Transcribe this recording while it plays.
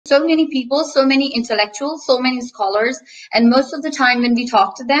so many people, so many intellectuals, so many scholars, and most of the time when we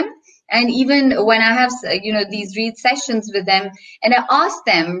talk to them, and even when I have, these read sessions with them, and I ask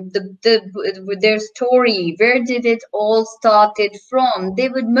them their story, where did it all started from?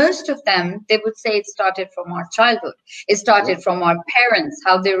 Most of them, they would say it started from our childhood. It started from our parents,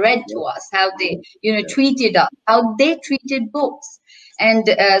 how they read to us, how they, treated us, how they treated books. And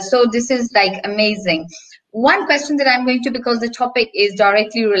so this is like amazing. One question that I'm going to, because the topic is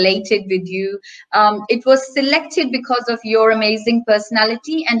directly related with you, it was selected because of your amazing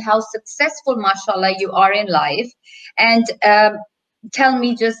personality and how successful, mashallah, you are in life. And tell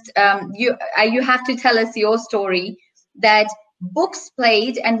me just, you have to tell us your story, that books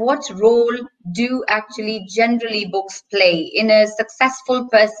played, and what role do actually generally books play in a successful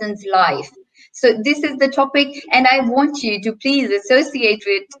person's life. So this is the topic, and I want you to please associate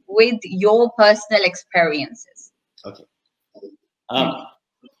it with your personal experiences. Okay.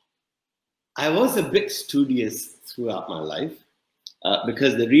 I was a bit studious throughout my life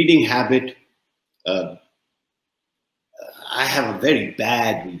because the reading habit, I have a very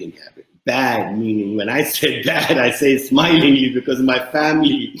bad reading habit. Bad meaning, when I say bad, I say smilingly, because my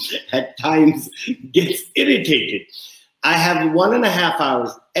family at times gets irritated. I have 1.5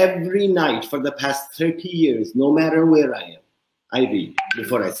 hours every night for the past 30 years, no matter where I am. I read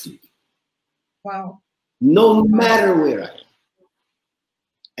before I sleep. Wow. No matter where I am.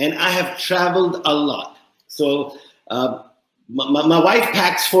 And I have traveled a lot. So my wife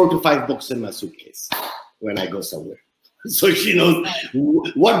packs 4 to 5 books in my suitcase when I go somewhere. So she knows,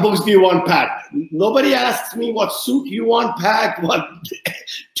 what books do you want packed? Nobody asks me what suit you want packed, what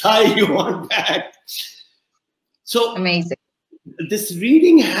tie you want packed. So amazing. This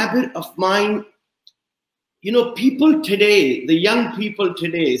reading habit of mine, people today, the young people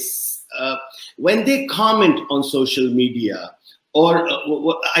today, when they comment on social media, or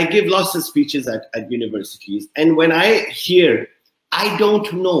I give lots of speeches at universities, and when I hear, I don't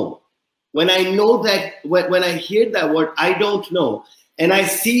know, when I know that, when I hear that word, I don't know, and I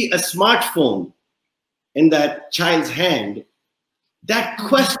see a smartphone in that child's hand, that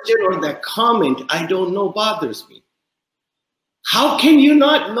question or that comment, I don't know, bothers me. How can you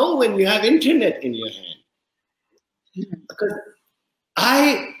not know when you have internet in your hand? Because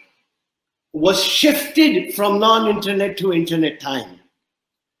I was shifted from non-internet to internet time.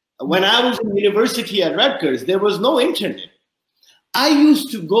 When I was in university at Rutgers, there was no internet. I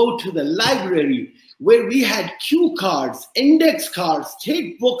used to go to the library where we had cue cards, index cards,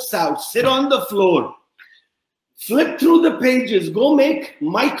 take books out, sit on the floor, flip through the pages, go make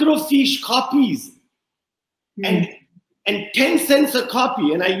microfiche copies, and 10 cents a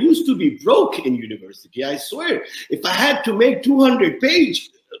copy. And I used to be broke in university, I swear. If I had to make 200 pages,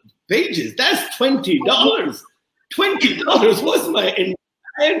 that's $20. $20 was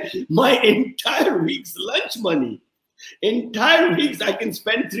my entire week's lunch money. Entire weeks I can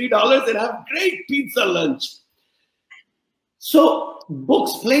spend $3 and have great pizza lunch. So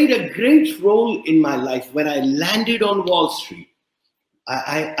books played a great role in my life. When I landed on Wall Street,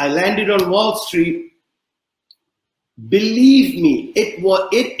 I landed on Wall Street. Believe me,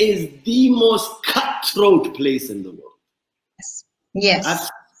 it is the most cutthroat place in the world. Yes. I've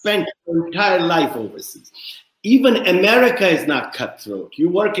spent my entire life overseas. Even America is not cutthroat. You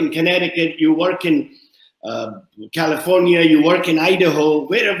work in Connecticut, you work in California, you work in Idaho,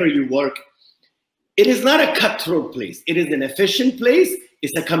 wherever you work. It is not a cutthroat place. It is an efficient place.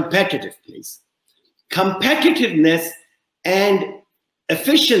 It's a competitive place. Competitiveness and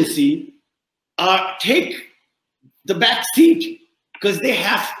efficiency take the back seat, because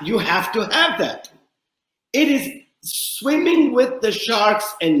you have to have that. It is swimming with the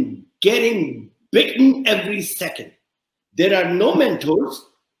sharks and getting bitten every second. There are no mentors.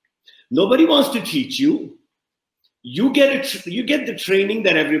 Nobody wants to teach you. You get the training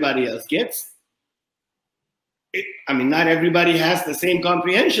that everybody else gets. Not everybody has the same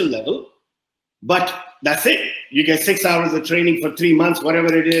comprehension level, but that's it. You get 6 hours of training for 3 months,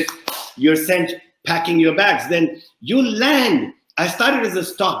 whatever it is. You're sent packing your bags. Then you land. I started as a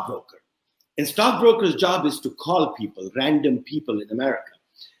stockbroker. And stockbroker's job is to call people, random people in America.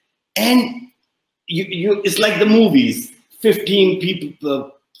 And it's like the movies, 15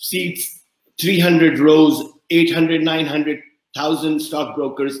 people, seats, 300 rows, 800, 900,000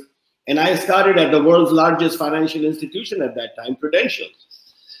 stockbrokers. And I started at the world's largest financial institution at that time, Prudential.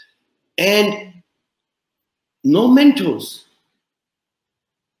 And no mentors.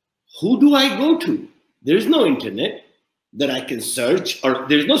 Who do I go to? There's no internet that I can search, or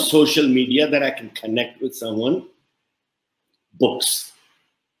there's no social media that I can connect with someone. Books.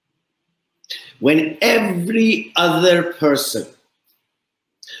 When every other person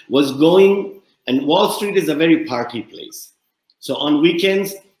was going, and Wall Street is a very party place. So on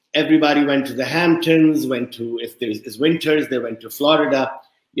weekends, everybody went to the Hamptons, went to, if there's winters, they went to Florida.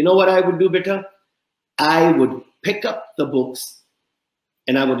 You know what I would do, Beta? I would pick up the books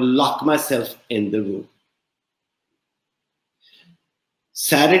and I would lock myself in the room.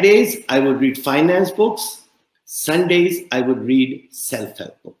 Saturdays, I would read finance books. Sundays, I would read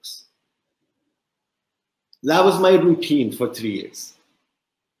self-help books. That was my routine for 3 years.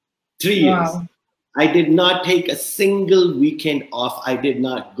 3 years. Wow. I did not take a single weekend off. I did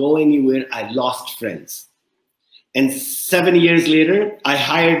not go anywhere. I lost friends. And 7 years later, I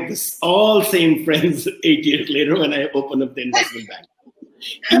hired this all same friends 8 years later when I opened up the investment bank.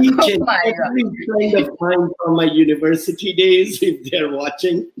 Each and every friend of mine from my university days, if they're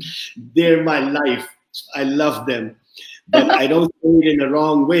watching, they're my life. I love them. But I don't say it in a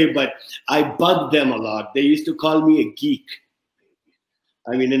wrong way, but I bug them a lot. They used to call me a geek.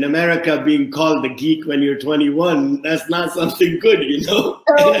 I mean, in America, being called a geek when you're 21, that's not something good, you know?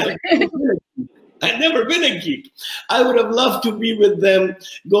 I've never been a geek. I would have loved to be with them,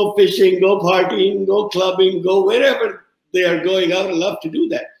 go fishing, go partying, go clubbing, go wherever they are going. I would love to do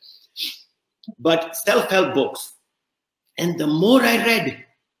that. But self-help books. And the more I read,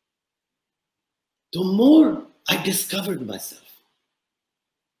 the more I discovered myself.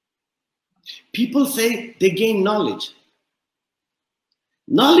 People say they gain knowledge.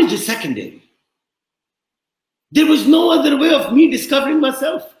 Knowledge is secondary. There was no other way of me discovering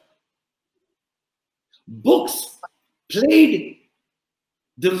myself. Books played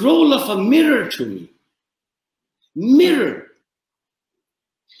the role of a mirror to me. Mirror.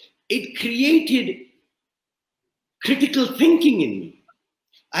 It created critical thinking in me.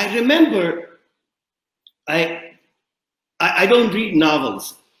 I remember, I don't read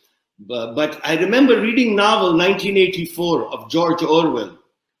novels, but I remember reading novel 1984 of George Orwell.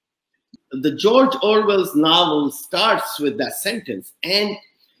 The George Orwell's novel starts with that sentence, and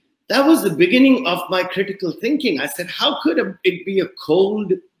that was the beginning of my critical thinking. I said, how could it be a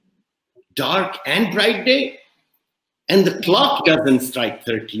cold, dark, and bright day? And the clock doesn't strike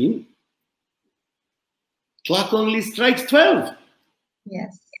 13. Clock only strikes 12.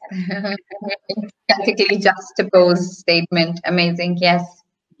 Yes. Practically juxtaposed statement. Amazing. Yes.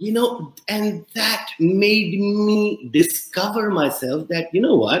 You know, and that made me discover myself that, you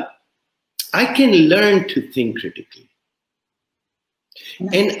know what? I can learn to think critically.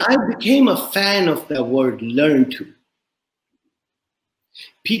 Nice. And I became a fan of the word learn to.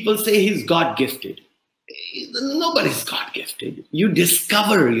 People say he's God gifted. Nobody's God gifted. You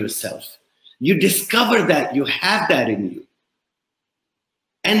discover yourself. You discover that you have that in you.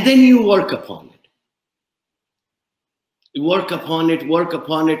 And then you work upon it. You work upon it, work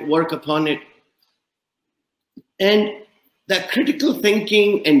upon it, work upon it. And that critical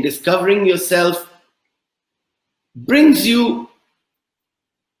thinking and discovering yourself brings you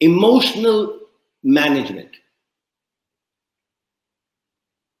emotional management.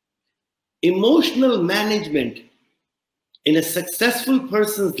 Emotional management in a successful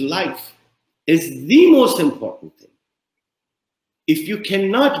person's life is the most important thing. If you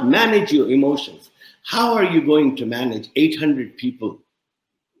cannot manage your emotions, how are you going to manage 800 people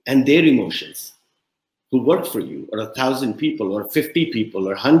and their emotions who work for you, or 1,000 people, or 50 people,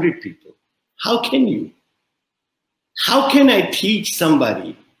 or 100 people? How can you? How can I teach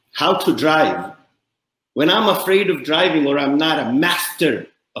somebody how to drive when I'm afraid of driving, or I'm not a master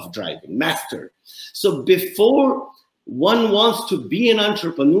of driving? Master. So before one wants to be an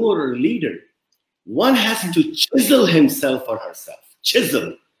entrepreneur or a leader, one has to chisel himself or herself.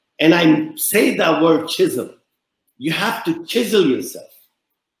 Chisel. And I say that word chisel. You have to chisel yourself.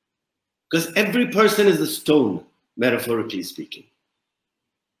 Because every person is a stone, metaphorically speaking.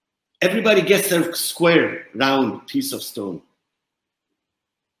 Everybody gets a square, round piece of stone.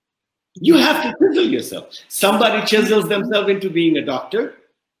 You have to chisel yourself. Somebody chisels themselves into being a doctor.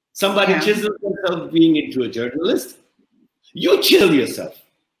 Somebody chisels themselves being into a journalist. You chisel yourself.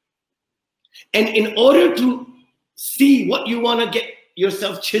 And in order to see what you want to get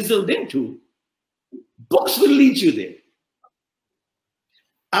yourself chiseled into, books will lead you there.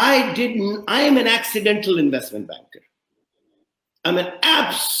 I am an accidental investment banker. I'm an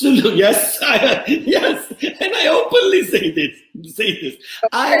absolute, yes, yes, and I openly say this.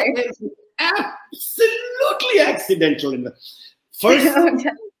 I am absolutely accidental investor.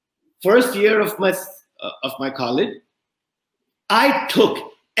 First year of my college, I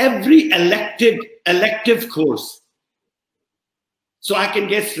took every elective course so I can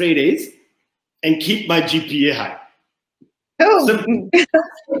get straight A's and keep my GPA high. Oh.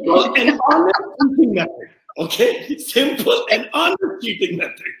 Simple and honest cheating method. Okay, simple and honest cheating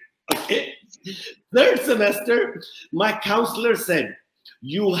method. Okay. Third semester, my counselor said,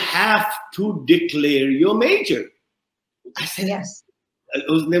 you have to declare your major. I said, yes.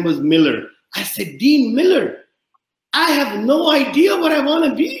 His name was Miller. I said, Dean Miller, I have no idea what I want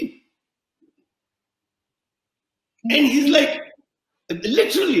to be. And he's like,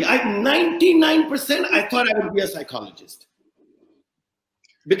 literally, 99% I thought I would be a psychologist.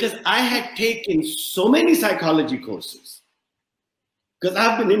 Because I had taken so many psychology courses. Because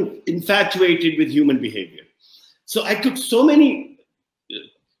I've been infatuated with human behavior. So I took so many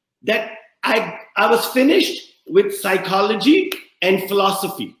that I was finished with psychology and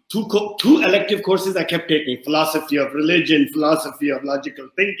philosophy. Two elective courses I kept taking: philosophy of religion, philosophy of logical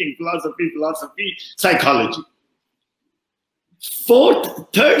thinking, philosophy, psychology.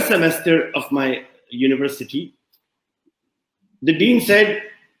 Third semester of my university, the dean said,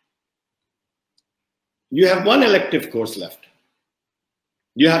 you have one elective course left.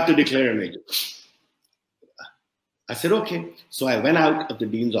 You have to declare a major. I said, okay. So I went out of the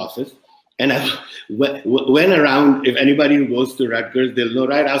dean's office and I went around. If anybody who goes to Rutgers, they'll know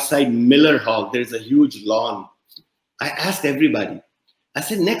right outside Miller Hall, there's a huge lawn. I asked everybody. I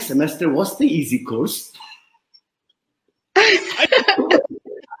said, next semester, what's the easy course?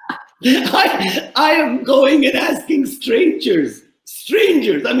 I am going and asking strangers.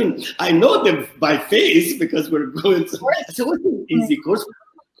 I mean, I know them by face because we're going. I said, what's the easy course?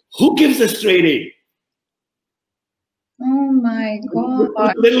 Who gives a straight A? Oh my God.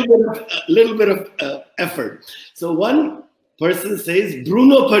 A little bit of effort. So one person says,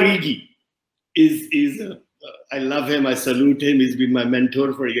 Bruno Parigi is I love him. I salute him. He's been my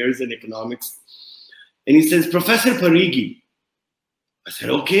mentor for years in economics. And he says, Professor Parigi. I said,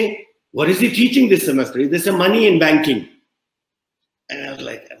 okay, what is he teaching this semester? Is this a money in banking? And I was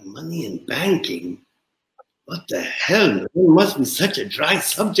like, money in banking? What the hell? It must be such a dry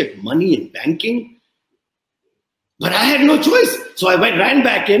subject, money in banking. But I had no choice. So I ran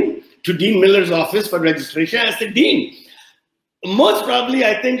back in to Dean Miller's office for registration. I said, Dean, most probably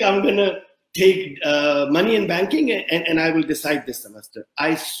I think I'm going to take money in banking and I will decide this semester.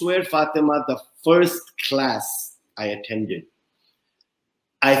 I swear, Fatima, the first class I attended,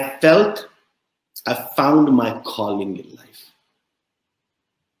 I felt I found my calling in life.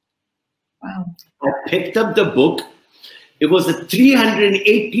 Wow. I picked up the book. It was a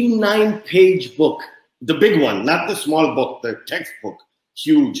 389-page book. The big one, not the small book, the textbook,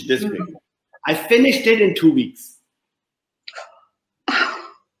 huge, this big. I finished it in 2 weeks. Oh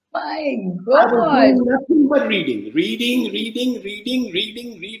my God. I was doing nothing but reading.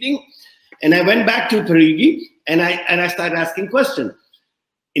 And I went back to Parigi and I started asking questions.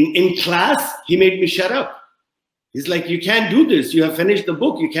 In class, he made me shut up. He's like, you can't do this. You have finished the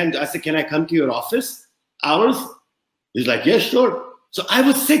book. You can't. I said, can I come to your office hours? He's like, yes, sure. So I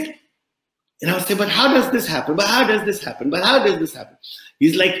was sick. And I would say, but how does this happen? But how does this happen? But how does this happen?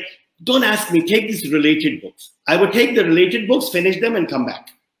 He's like, don't ask me, take these related books. I would take the related books, finish them, and come back.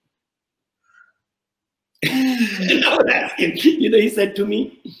 And I would ask him, he said to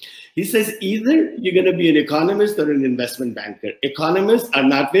me, he says, either you're going to be an economist or an investment banker. Economists are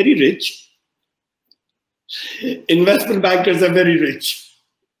not very rich. Investment bankers are very rich.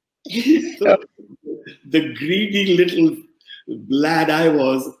 So, the greedy little lad I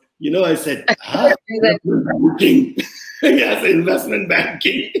was, I said, investment banking. Yes, investment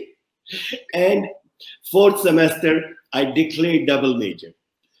banking. And fourth semester, I declared double major,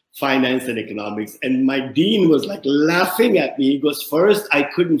 finance and economics. And my dean was like laughing at me. He goes, first, I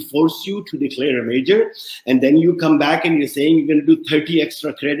couldn't force you to declare a major. And then you come back and you're saying you're going to do 30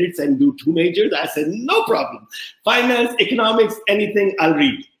 extra credits and do 2 majors. I said, no problem. Finance, economics, anything, I'll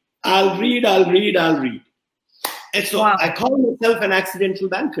read. I'll read. And so wow. I call myself an accidental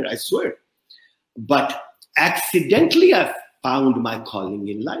banker, I swear. But accidentally, I found my calling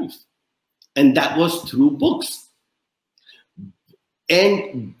in life. And that was through books.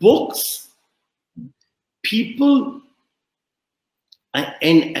 And books, people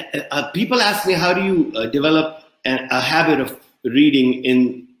ask me, how do you develop a habit of reading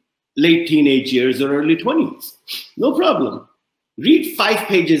in late teenage years or early 20s? No problem. Read 5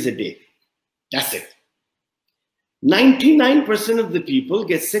 pages a day. That's it. 99% of the people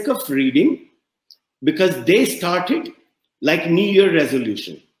get sick of reading because they started like New Year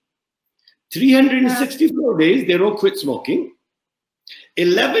resolution. 364 days, they all quit smoking.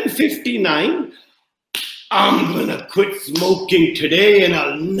 11:59, I'm gonna quit smoking today and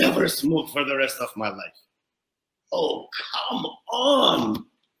I'll never smoke for the rest of my life. Oh, come on.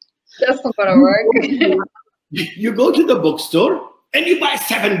 That's not gonna work. You go to the bookstore and you buy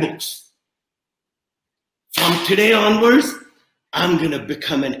 7 books. From today onwards, I'm going to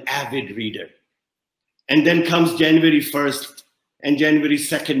become an avid reader. And then comes January 1st and January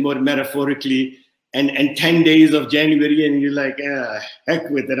 2nd, more metaphorically, and 10 days of January, and you're like, heck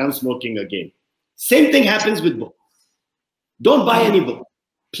with it, I'm smoking again. Same thing happens with books. Don't buy any book.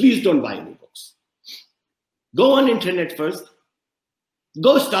 Please don't buy any books. Go on internet first.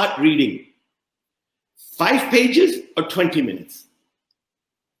 Go start reading. 5 pages or 20 minutes.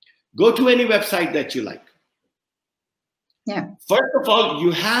 Go to any website that you like. Yeah. First of all,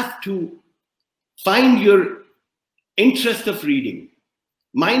 you have to find your interest of reading.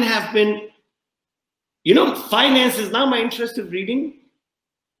 Mine have been, you know, finance is now my interest of reading.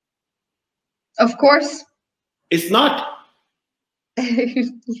 Of course. It's not.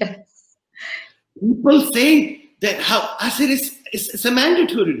 Yes. People say that how, I said it's a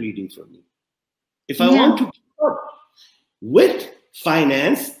mandatory reading for me. If I want to keep up with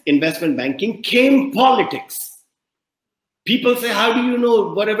finance, investment banking, came politics. People say, how do you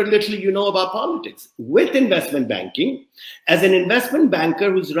know whatever little you know about politics? With investment banking, as an investment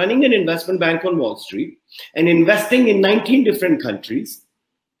banker who's running an investment bank on Wall Street and investing in 19 different countries,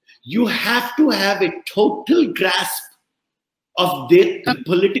 you have to have a total grasp of the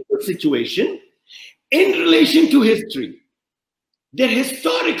political situation in relation to history, their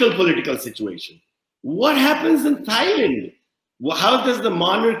historical political situation. What happens in Thailand? How does the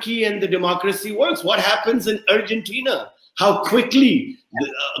monarchy and the democracy works? What happens in Argentina? How quickly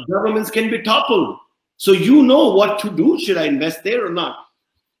the governments can be toppled. So you know what to do. Should I invest there or not?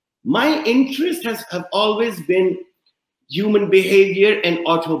 My interest have always been human behavior and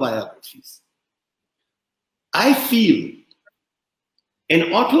autobiographies. I feel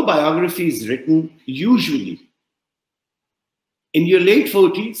an autobiography is written usually in your late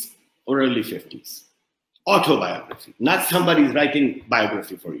 40s or early 50s. Autobiography, not somebody's writing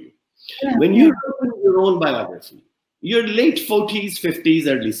biography for you. Yeah, when you're writing your own biography, your late 40s, 50s,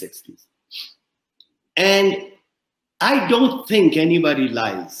 early 60s. And I don't think anybody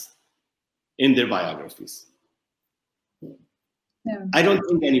lies in their biographies. No. I don't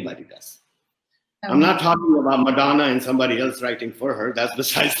think anybody does. No. I'm not talking about Madonna and somebody else writing for her. That's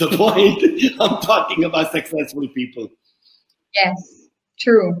besides the point. I'm talking about successful people. Yes,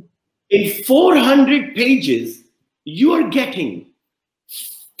 true. In 400 pages, you are getting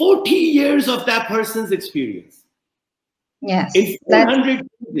 40 years of that person's experience. Yes. In 400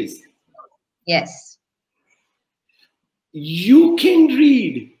 pages. Yes. You can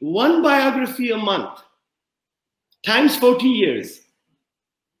read one biography a month times 40 years.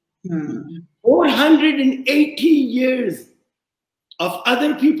 480 years of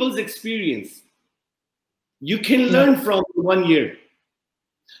other people's experience. You can learn from 1 year.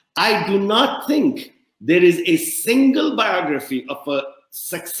 I do not think there is a single biography of a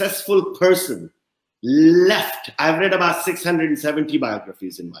successful person left. I've read about 670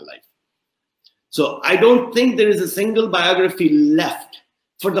 biographies in my life. So I don't think there is a single biography left.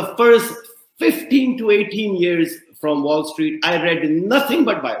 For the first 15 to 18 years from Wall Street, I read nothing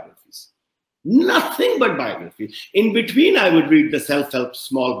but biographies. Nothing but biographies. In between, I would read the self-help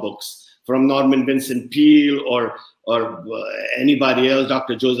small books from Norman Vincent Peale or anybody else,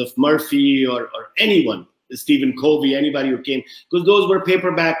 Dr. Joseph Murphy or anyone, Stephen Covey, anybody who came, because those were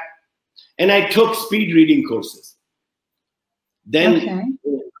paperback. And I took speed reading courses. Then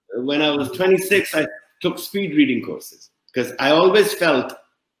when I was 26, I took speed reading courses because I always felt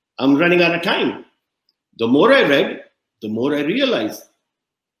I'm running out of time. The more I read, the more I realized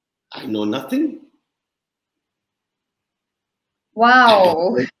I know nothing.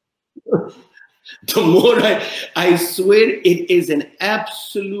 Wow. The more I swear it is an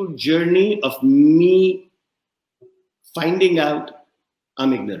absolute journey of me finding out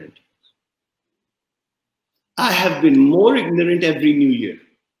I'm ignorant. I have been more ignorant every new year.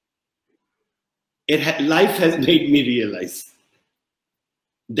 Life has made me realize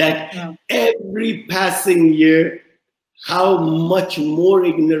that every passing year, how much more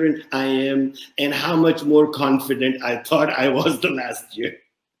ignorant I am and how much more confident I thought I was the last year.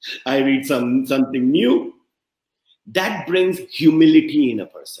 I read something new. That brings humility in a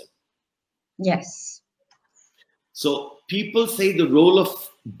person. Yes. So people say the role of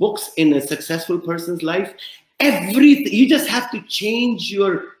books in a successful person's life, everything, you just have to change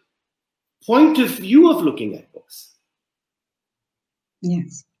your point of view of looking at books.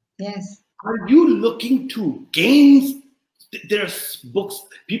 Yes. Yes. Are you looking to gain? There's books.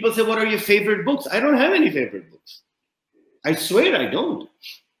 People say, what are your favorite books? I don't have any favorite books. I swear I don't.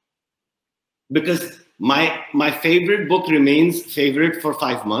 Because my favorite book remains favorite for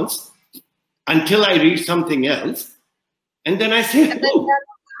 5 months until I read something else. And then I say, oh,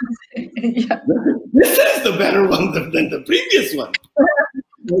 Yeah. This is the better one than the previous one.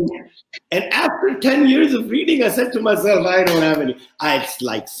 And after 10 years of reading, I said to myself, I don't have any. I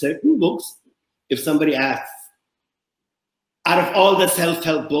like certain books. If somebody asks, out of all the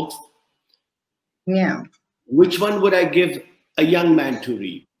self-help books, Yeah. which one would I give a young man to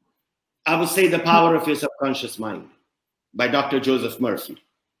read? I would say The Power of Your Subconscious Mind by Dr. Joseph Murphy.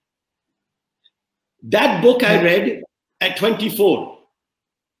 That book I read at 24.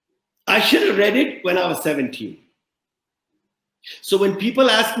 I should have read it when I was 17. So when people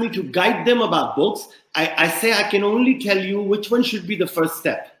ask me to guide them about books, I say I can only tell you which one should be the first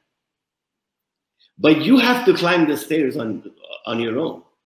step. But you have to climb the stairs on your own.